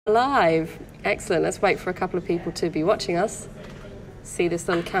Live. Excellent. Let's wait for a couple of people to be watching us. See this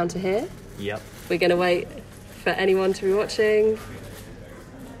little counter here? Yep. We're going to wait for anyone to be watching.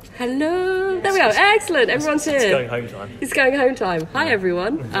 Hello. There we go. Excellent. Everyone's here. It's going home time. It's going home time. Hi,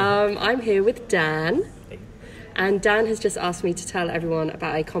 everyone. I'm here with Dan. Hey. And Dan has just asked me to tell everyone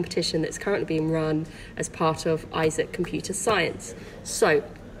about a competition that's currently being run as part of Isaac Computer Science. So,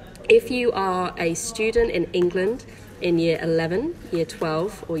 if you are a student in England in year 11, year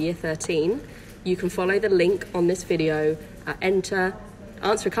 12 or year 13, you can follow the link on this video, answer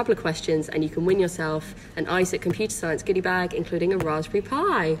a couple of questions, and you can win yourself an Isaac Computer Science goodie bag, including a Raspberry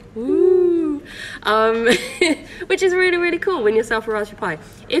Pi. Woo! Which is really, really cool. Win yourself a Raspberry Pi.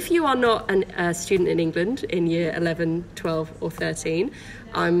 If you are not a student in England in year 11, 12 or 13,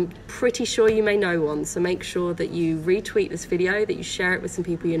 I'm pretty sure you may know one, so make sure that you retweet this video, that you share it with some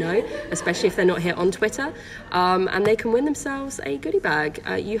people you know, especially if they're not here on Twitter, and they can win themselves a goodie bag.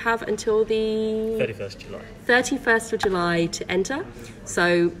 You have until the 31st of July to enter.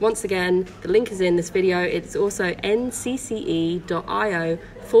 So once again, the link is in this video. It's also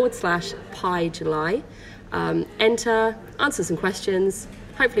ncce.io/PiJuly. Enter, answer some questions,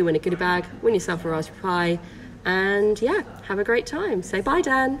 hopefully win a goodie bag, win yourself a Raspberry Pi, and yeah, have a great time. Say bye,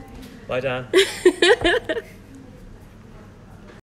 Dan. Bye, Dan.